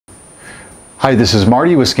Hi, this is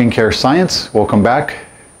Marty with Skincare Science. Welcome back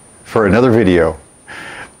for another video.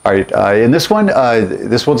 All right, in this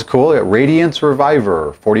one's cool. Radiance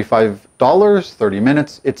Reviver, $45, 30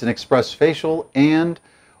 minutes. It's an express facial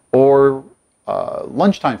or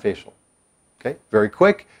lunchtime facial. Okay, very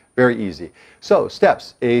quick, very easy. So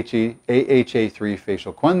steps: AHA3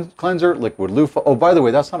 facial cleanser, liquid loofah. Oh, by the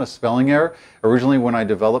way, that's not a spelling error. Originally, when I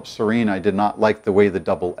developed Serene, I did not like the way the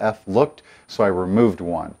double F looked, so I removed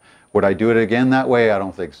one. Would I do it again that way? I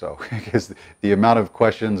don't think so, because the amount of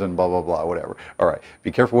questions and blah, blah, blah, whatever. All right,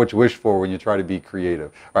 be careful what you wish for when you try to be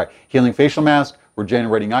creative. All right, healing facial mask,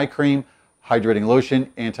 regenerating eye cream, hydrating lotion,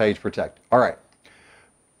 anti-age protect. All right,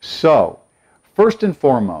 so first and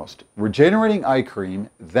foremost, regenerating eye cream,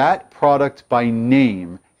 that product by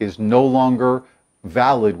name is no longer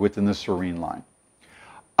valid within the Serene line.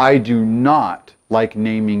 I do not like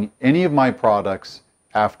naming any of my products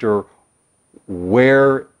after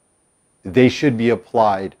where they should be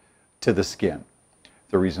applied to the skin.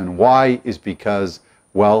 The reason why is because,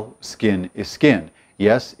 well, skin is skin.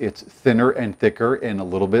 Yes, it's thinner and thicker and a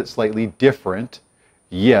little bit slightly different.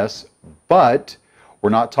 Yes, but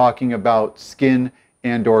we're not talking about skin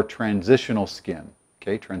and/or transitional skin.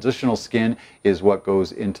 Okay, transitional skin is what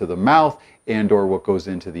goes into the mouth and/or what goes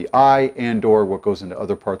into the eye and/or what goes into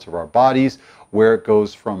other parts of our bodies, where it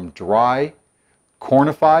goes from dry,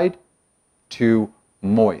 cornified to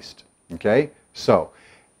moist. Okay, so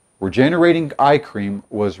regenerating eye cream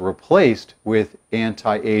was replaced with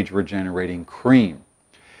anti-age regenerating cream.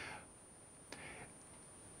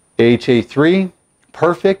 AHA3,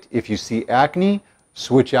 perfect. If you see acne,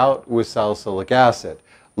 switch out with salicylic acid.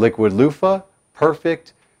 Liquid loofah,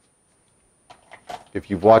 perfect. If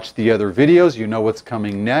you've watched the other videos, you know what's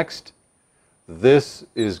coming next. This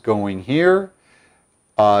is going here.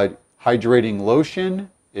 Hydrating lotion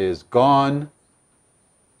is gone.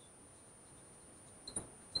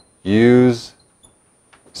 Use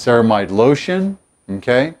ceramide lotion,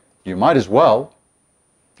 okay? You might as well,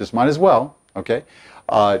 just might as well, okay?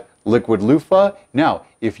 Liquid loofah. Now,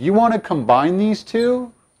 if you want to combine these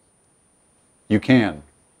two, you can,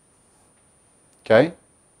 okay?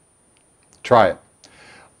 Try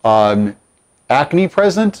it. Acne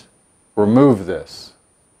present, remove this.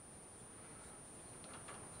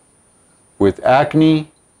 With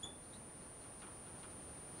acne,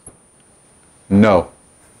 no.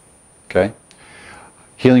 Okay.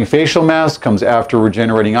 Healing facial mask comes after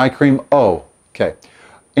regenerating eye cream. Oh, okay.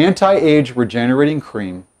 Anti-age regenerating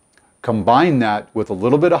cream, combine that with a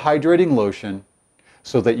little bit of hydrating lotion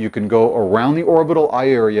so that you can go around the orbital eye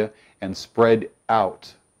area and spread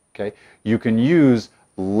out. Okay. You can use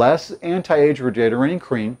less anti-age regenerating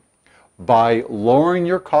cream by lowering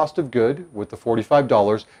your cost of good with the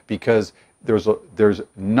 $45 because there's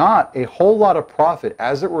not a whole lot of profit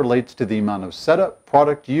as it relates to the amount of setup,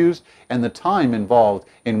 product used, and the time involved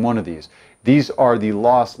in one of these. These are the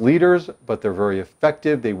loss leaders, but they're very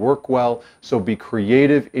effective. They work well. So be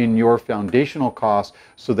creative in your foundational costs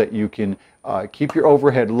so that you can keep your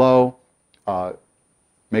overhead low,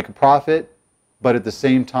 make a profit, but at the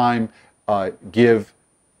same time give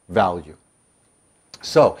value.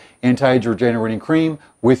 So anti-age regenerating cream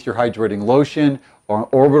with your hydrating lotion or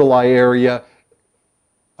orbital eye area,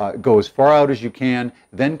 go as far out as you can,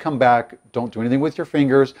 then come back, don't do anything with your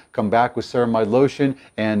fingers, come back with ceramide lotion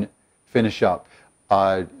and finish up.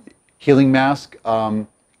 Healing mask,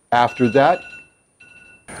 after that,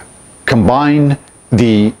 combine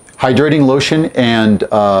the hydrating lotion and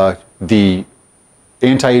the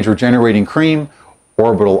anti-age regenerating cream,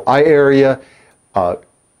 orbital eye area,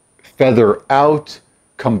 feather out,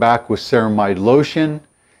 come back with ceramide lotion.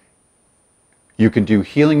 You can do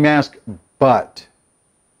healing mask, but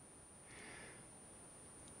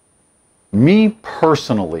me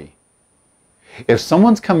personally, if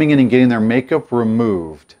someone's coming in and getting their makeup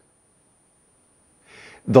removed,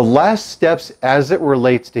 the last steps as it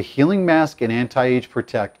relates to healing mask and anti-age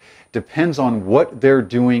protect depends on what they're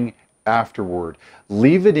doing afterward.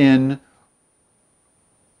 Leave it in.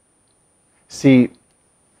 See,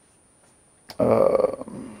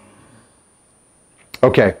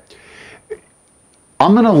 okay.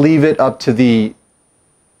 I'm going to leave it up to the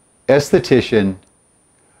esthetician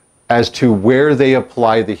as to where they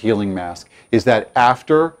apply the healing mask. Is that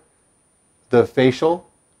after the facial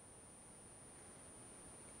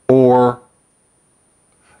or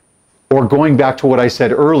going back to what I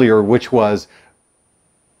said earlier, which was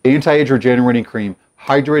anti-age regenerating cream,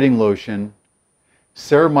 hydrating lotion,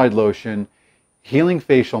 ceramide lotion, healing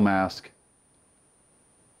facial mask,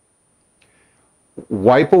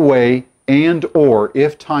 wipe away and or,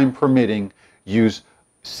 if time permitting, use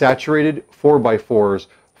saturated 4x4s,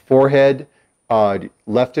 forehead,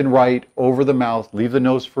 left and right, over the mouth, leave the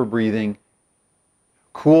nose for breathing,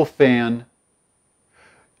 cool fan,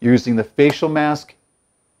 using the facial mask,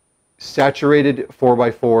 saturated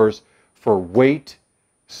 4x4s for weight,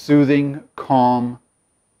 soothing, calm,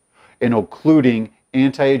 and occluding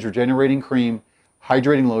anti-age regenerating cream,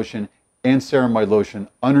 hydrating lotion, and ceramide lotion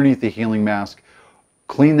underneath the healing mask.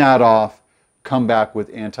 Clean that off, come back with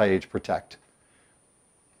anti-age protect.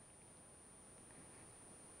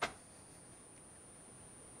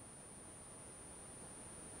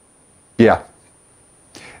 Yeah.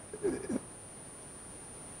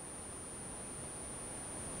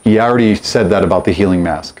 You already said that about the healing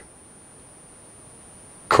mask.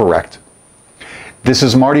 Correct. This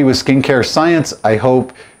is Marty with Skincare Science. I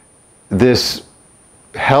hope this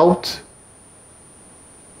helped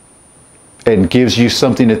and gives you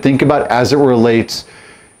something to think about as it relates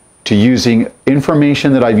to using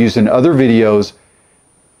information that I've used in other videos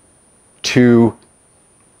to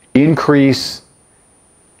increase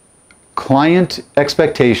client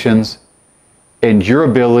expectations and your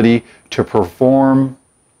ability to perform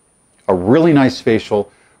a really nice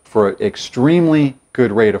facial for an extremely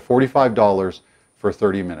good rate of $45 for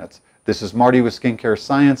 30 minutes. This is Marty with Skincare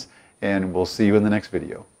Science, and we'll see you in the next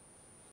video.